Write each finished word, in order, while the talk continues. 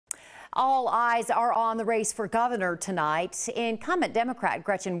All eyes are on the race for governor tonight. Incumbent Democrat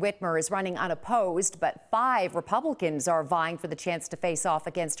Gretchen Whitmer is running unopposed, but 5 Republicans are vying for the chance to face off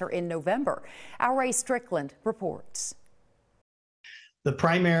against her in November. Our Ray Strickland reports. The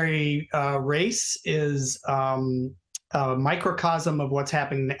primary race is a microcosm of what's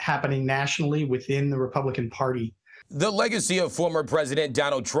happening nationally within the Republican Party. The legacy of former President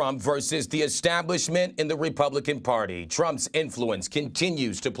Donald Trump versus the establishment in the Republican Party. Trump's influence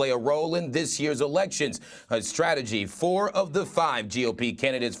continues to play a role in this year's elections, a strategy 4 of the 5 GOP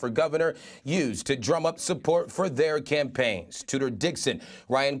candidates for governor used to drum up support for their campaigns. Tudor Dixon,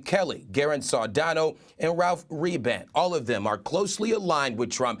 Ryan Kelly, Garen Sardano, and Ralph Reban. All of them are closely aligned with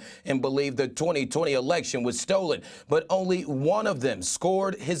Trump and believe the 2020 election was stolen, but only one of them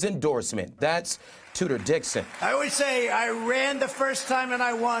scored his endorsement. That's Tudor Dixon. I always say I ran the first time and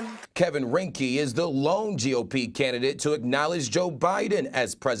I won. Kevin Rinke is the lone GOP candidate to acknowledge Joe Biden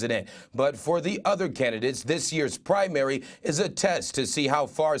as president. But for the other candidates, this year's primary is a test to see how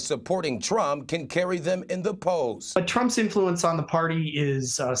far supporting Trump can carry them in the polls. But Trump's influence on the party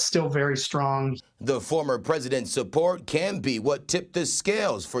is still very strong. The former president's support can be what tipped the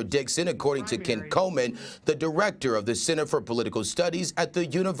scales for Dixon, according to Ken Coleman, the director of the Center for Political Studies at the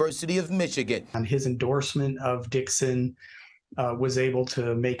University of Michigan. And his endorsement of Dixon was able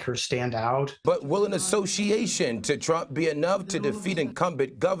to make her stand out. But will an association to Trump be enough to defeat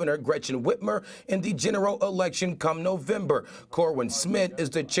incumbent Governor Gretchen Whitmer in the general election come November? Corwin Smith is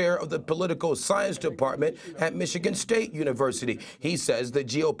the chair of the political science department at Michigan State University. He says the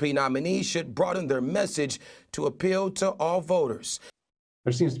GOP nominee should broaden their message to appeal to all voters.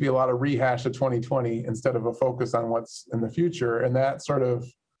 There seems to be a lot of rehash of 2020 instead of a focus on what's in the future, and that sort of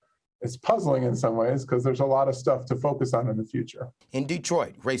it's puzzling in some ways because there's a lot of stuff to focus on in the future. In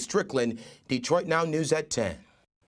Detroit, Ray Strickland, Detroit Now News at 10.